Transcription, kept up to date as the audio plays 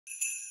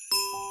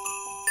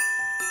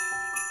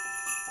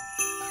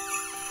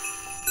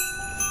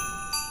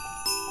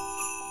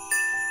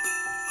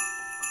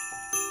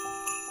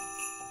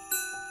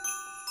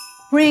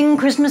Ring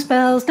Christmas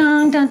bells,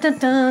 dun dun dun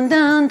dun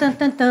dun dun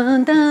dun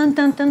dun dun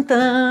dun dun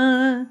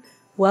dun.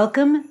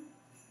 Welcome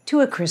to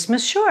a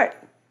Christmas short.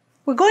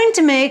 We're going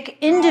to make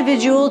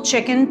individual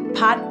chicken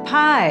pot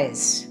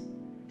pies.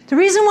 The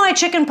reason why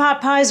chicken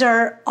pot pies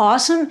are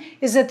awesome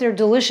is that they're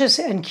delicious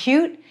and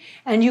cute,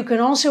 and you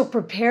can also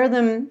prepare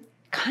them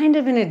kind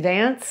of in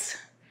advance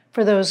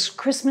for those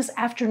Christmas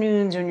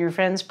afternoons when your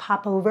friends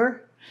pop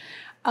over.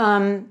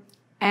 And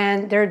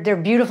they're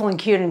beautiful and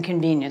cute and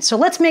convenient. So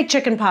let's make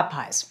chicken pot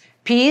pies.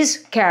 Peas,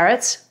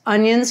 carrots,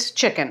 onions,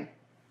 chicken.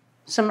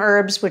 Some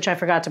herbs, which I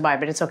forgot to buy,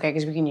 but it's okay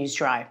because we can use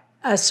dry.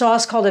 A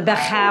sauce called a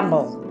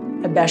bechamel,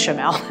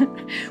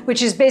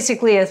 which is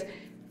basically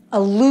a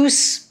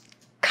loose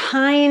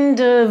kind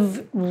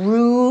of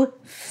roux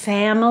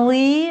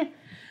family,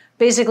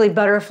 basically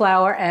butter,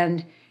 flour,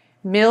 and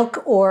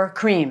milk or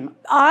cream.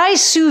 I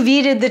sous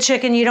vide'd the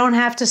chicken. You don't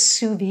have to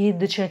sous vide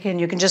the chicken.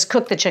 You can just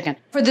cook the chicken.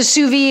 For the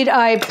sous vide,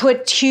 I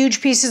put huge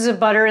pieces of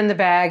butter in the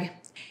bag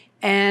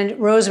and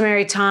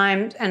rosemary,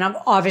 thyme, and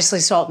obviously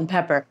salt and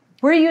pepper.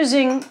 We're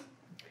using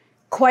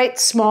quite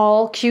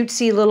small,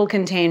 cutesy little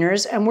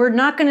containers, and we're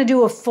not gonna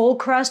do a full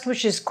crust,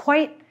 which is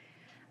quite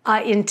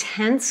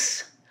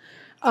intense.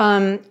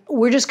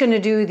 We're just gonna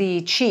do the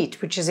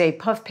cheat, which is a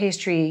puff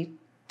pastry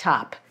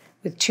top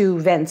with 2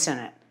 vents in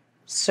it.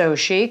 So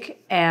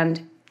chic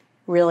and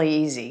really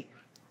easy.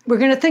 We're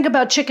gonna think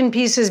about chicken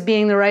pieces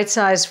being the right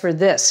size for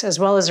this, as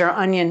well as our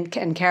onion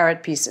and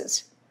carrot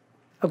pieces.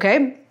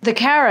 Okay? The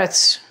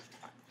carrots,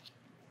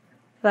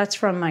 that's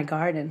from my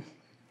garden.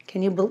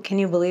 Can you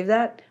believe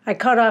that? I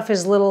cut off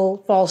his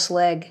little false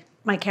leg.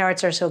 My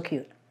carrots are so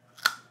cute.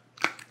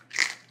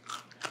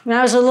 When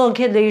I was a little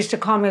kid, they used to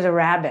call me the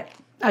rabbit.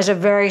 I was a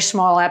very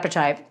small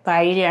appetite, but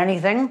I eat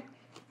anything.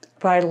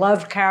 But I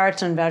loved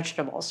carrots and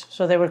vegetables,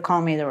 so they would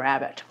call me the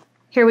rabbit.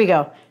 Here we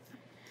go.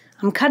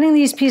 I'm cutting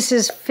these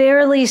pieces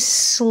fairly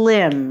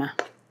slim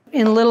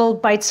in little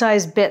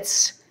bite-sized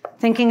bits,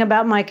 thinking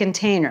about my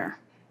container.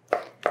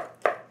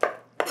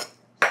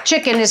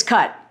 Chicken is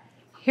cut.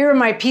 Here are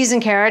my peas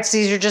and carrots.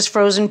 These are just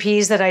frozen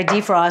peas that I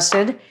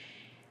defrosted.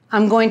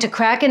 I'm going to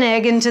crack an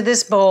egg into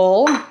this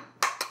bowl,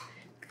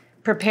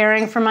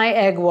 preparing for my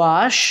egg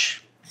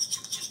wash,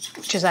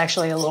 which is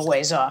actually a little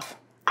ways off.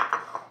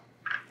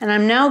 And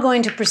I'm now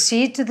going to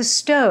proceed to the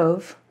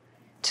stove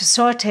to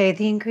saute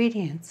the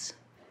ingredients.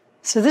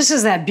 So this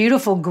is that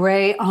beautiful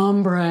gray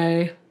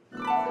ombre,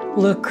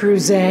 Le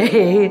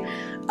Creuset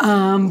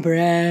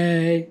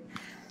ombre.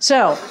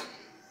 So,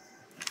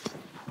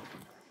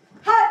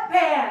 hot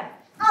pan,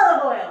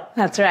 olive oil.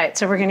 That's right,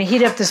 so we're gonna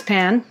heat up this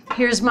pan.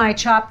 Here's my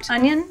chopped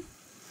onion.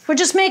 We're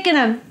just making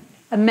a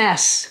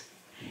mess.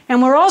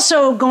 And we're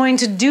also going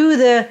to do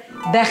the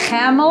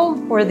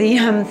bechamel, or the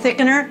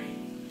thickener,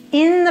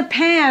 in the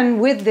pan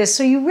with this,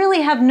 so you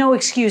really have no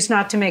excuse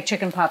not to make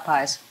chicken pot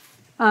pies.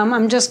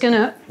 I'm just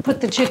gonna put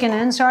the chicken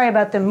in. Sorry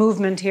about the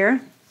movement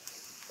here.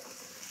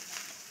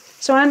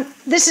 So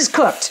this is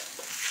cooked.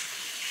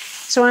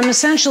 So I'm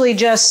essentially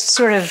just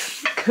sort of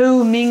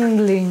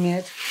co-mingling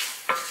it.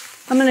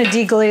 I'm gonna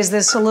deglaze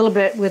this a little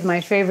bit with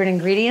my favorite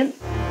ingredient.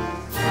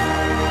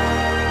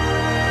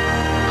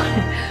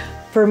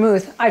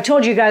 Vermouth. I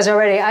told you guys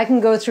already, I can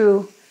go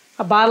through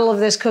a bottle of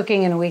this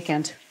cooking in a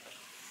weekend.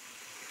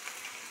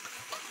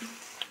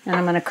 And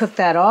I'm gonna cook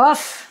that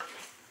off.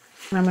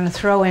 And I'm gonna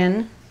throw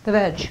in the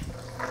veg.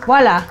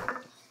 Voila.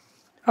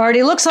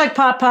 Already looks like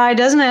pot pie,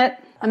 doesn't it?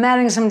 I'm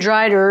adding some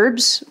dried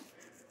herbs.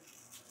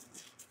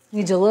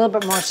 Needs a little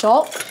bit more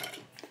salt.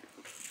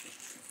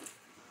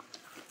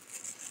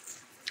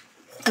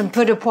 Un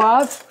peu de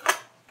poivre.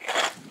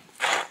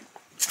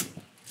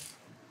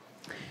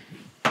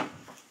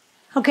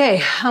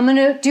 Okay, I'm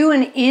gonna do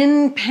an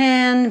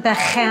in-pan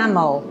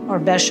bechamel, or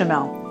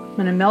bechamel. I'm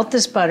gonna melt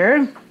this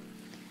butter.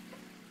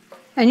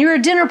 And you're a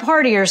dinner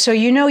partier, so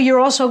you know you're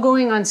also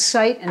going on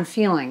sight and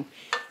feeling.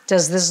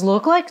 Does this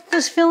look like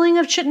this filling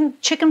of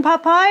chicken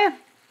pot pie? I'm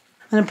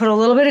gonna put a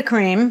little bit of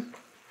cream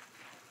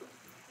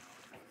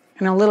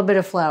and a little bit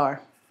of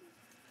flour.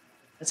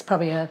 It's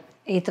probably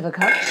 1/8 of a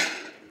cup.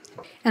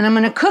 And I'm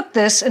gonna cook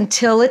this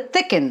until it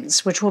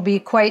thickens, which will be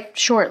quite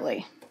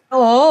shortly.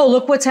 Oh,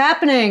 look what's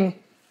happening.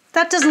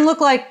 That doesn't look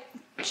like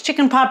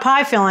chicken pot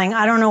pie filling.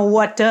 I don't know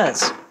what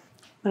does.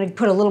 I'm gonna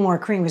put a little more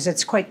cream because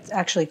it's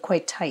actually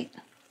quite tight.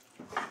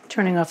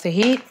 Turning off the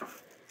heat,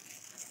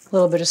 a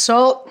little bit of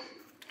salt.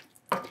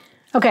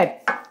 Okay,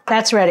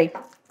 that's ready.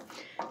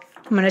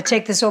 I'm gonna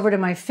take this over to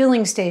my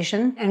filling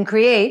station and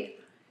create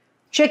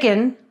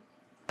chicken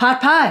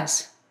pot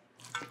pies.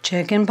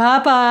 Chicken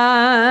pot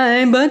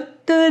pie,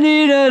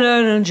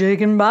 ba-da-dee-da-da-dum,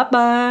 chicken pot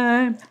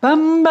pie,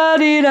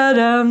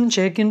 bum-ba-dee-da-dum,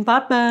 chicken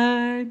pot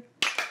pie.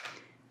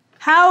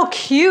 How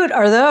cute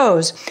are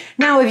those?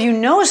 Now, if you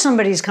know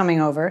somebody's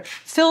coming over,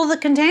 fill the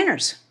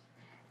containers.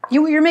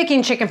 You're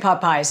making chicken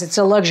pot pies. It's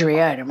a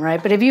luxury item,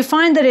 right? But if you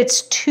find that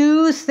it's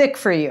too thick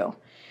for you,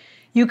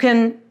 you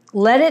can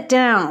let it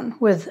down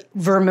with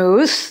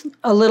vermouth,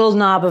 a little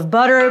knob of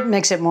butter,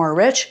 makes it more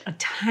rich, a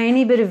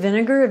tiny bit of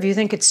vinegar if you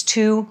think it's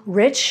too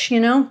rich, you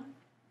know?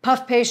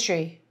 Puff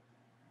pastry.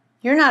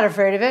 You're not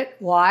afraid of it.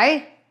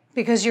 Why?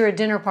 because you're a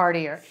dinner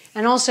partier.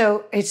 And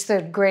also, it's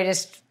the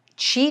greatest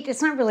cheat.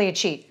 It's not really a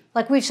cheat.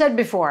 Like we've said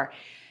before,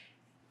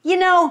 you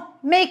know,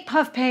 make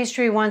puff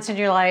pastry once in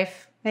your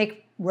life.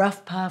 Make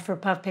rough puff or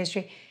puff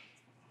pastry.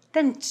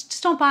 Then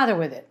just don't bother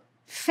with it.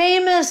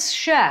 Famous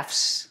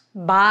chefs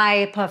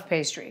buy puff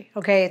pastry,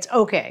 okay? It's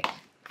okay.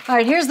 All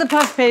right, here's the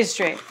puff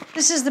pastry.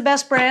 This is the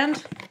best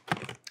brand.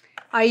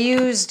 I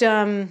used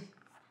Pepperidge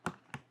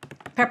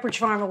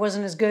Farm, it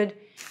wasn't as good.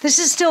 This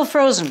is still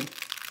frozen.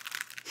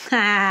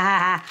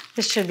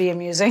 This should be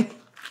amusing.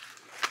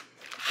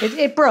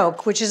 It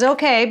broke, which is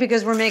okay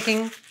because we're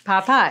making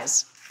pot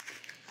pies.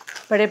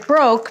 But it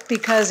broke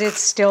because it's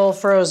still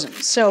frozen.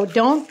 So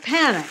don't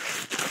panic.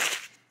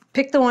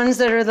 Pick the ones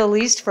that are the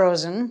least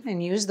frozen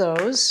and use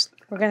those.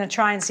 We're gonna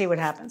try and see what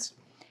happens.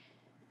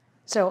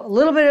 So a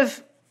little bit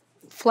of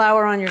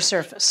flour on your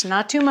surface.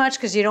 Not too much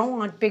because you don't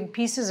want big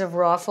pieces of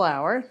raw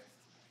flour,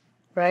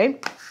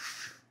 right?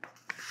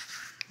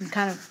 And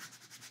kind of,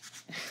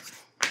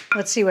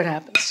 let's see what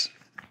happens.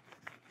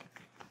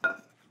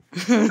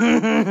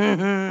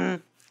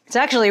 It's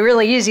actually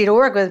really easy to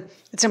work with.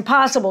 It's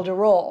impossible to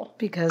roll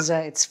because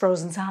it's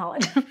frozen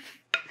solid.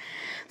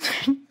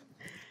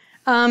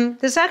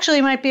 This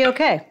actually might be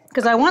okay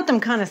because I want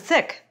them kind of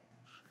thick.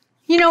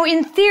 You know,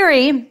 in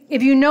theory,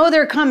 if you know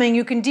they're coming,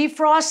 you can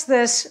defrost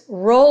this,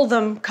 roll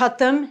them, cut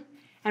them,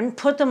 and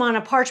put them on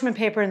a parchment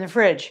paper in the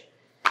fridge.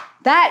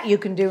 That you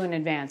can do in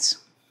advance.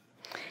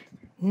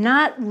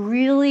 Not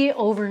really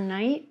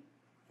overnight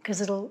because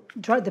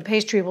the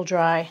pastry will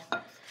dry.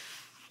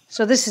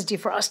 So this is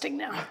defrosting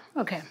now.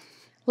 Okay.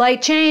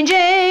 Light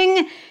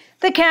changing,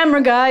 the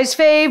camera guy's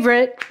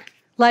favorite.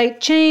 Light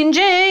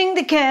changing,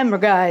 the camera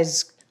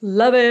guys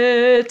love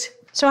it.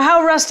 So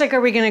how rustic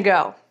are we gonna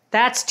go?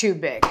 That's too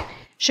big.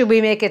 Should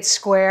we make it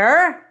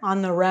square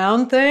on the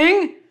round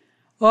thing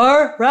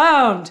or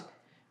round?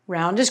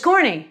 Round is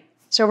corny.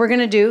 So we're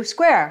gonna do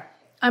square.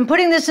 I'm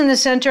putting this in the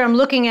center, I'm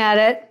looking at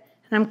it,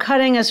 and I'm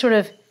cutting a sort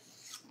of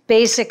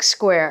basic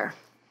square.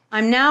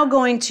 I'm now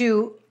going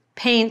to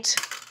paint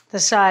the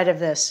side of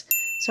this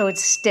so it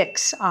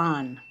sticks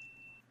on.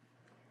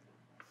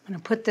 I'm gonna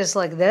put this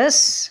like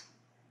this,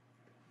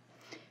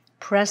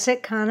 press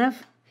it kind of.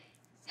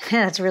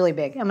 That's really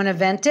big. I'm gonna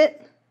vent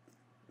it,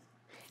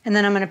 and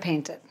then I'm gonna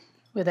paint it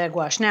with egg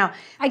wash. Now,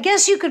 I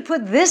guess you could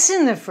put this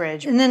in the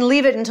fridge and then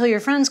leave it until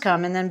your friends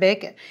come and then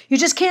bake it. You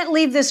just can't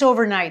leave this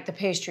overnight, the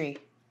pastry,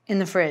 in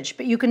the fridge,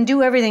 but you can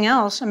do everything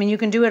else. I mean, you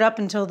can do it up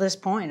until this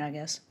point, I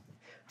guess.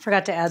 I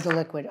forgot to add the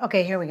liquid.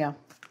 Okay, here we go.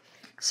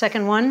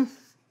 Second one.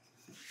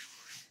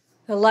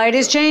 The light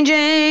is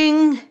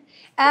changing.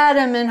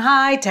 Adam and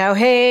Hightow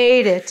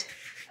hate it.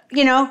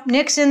 You know,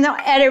 Nick's in the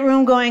edit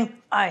room going,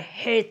 I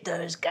hate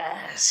those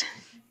guys.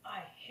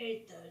 I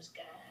hate those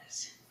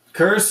guys.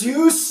 Curse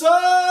you,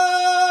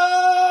 son!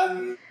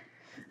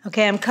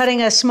 Okay, I'm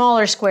cutting a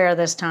smaller square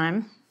this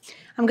time.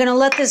 I'm gonna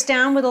let this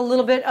down with a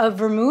little bit of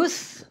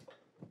vermouth.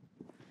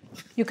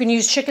 You can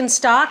use chicken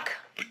stock,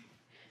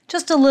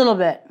 just a little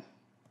bit.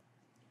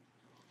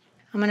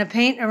 I'm gonna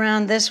paint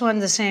around this one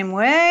the same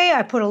way.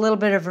 I put a little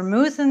bit of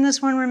vermouth in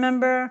this one,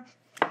 remember?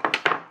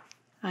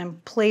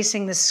 I'm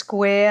placing the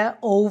square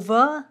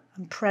over.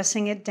 I'm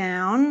pressing it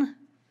down.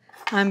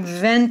 I'm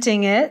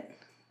venting it.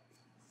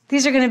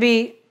 These are gonna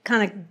be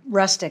kind of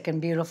rustic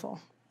and beautiful.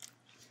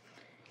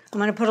 I'm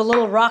gonna put a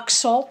little rock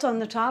salt on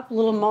the top, a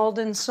little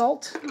Malden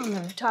salt on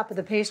the top of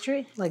the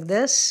pastry, like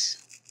this.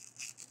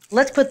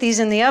 Let's put these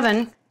in the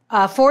oven.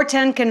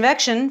 410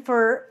 convection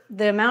for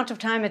the amount of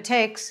time it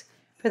takes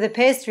for the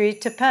pastry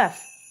to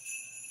puff.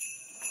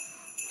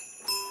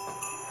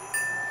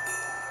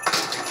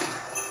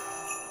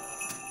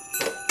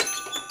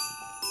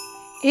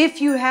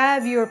 If you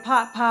have your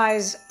pot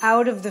pies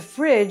out of the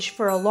fridge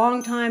for a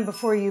long time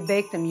before you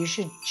bake them, you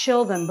should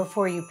chill them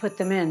before you put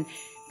them in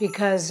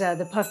because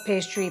the puff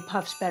pastry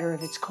puffs better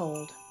if it's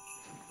cold.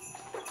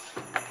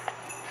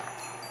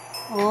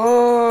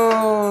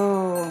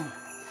 Oh.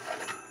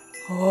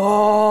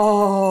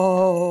 Oh.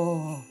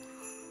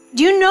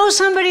 Do you know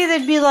somebody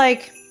that'd be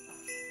like,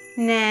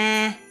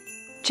 nah,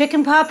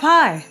 chicken pot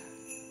pie?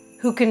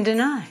 Who can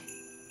deny?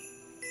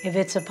 If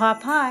it's a pot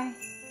pie,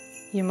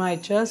 you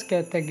might just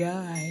get the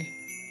guy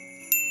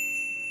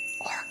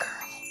or girl.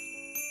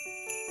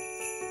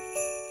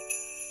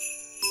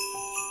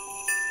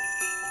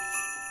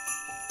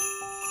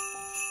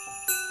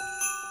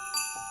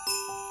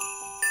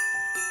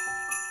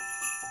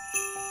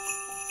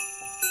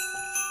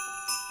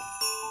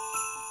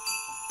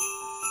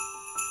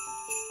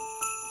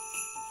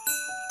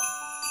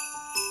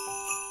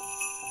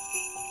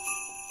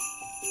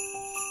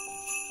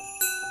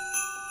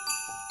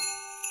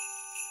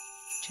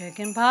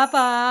 Chicken pot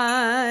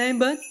pie,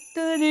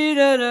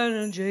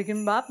 but-da-dee-da-da,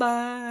 chicken pot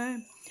pie,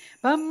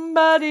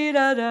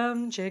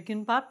 bum-ba-dee-da-dum,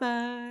 chicken pot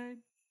pie.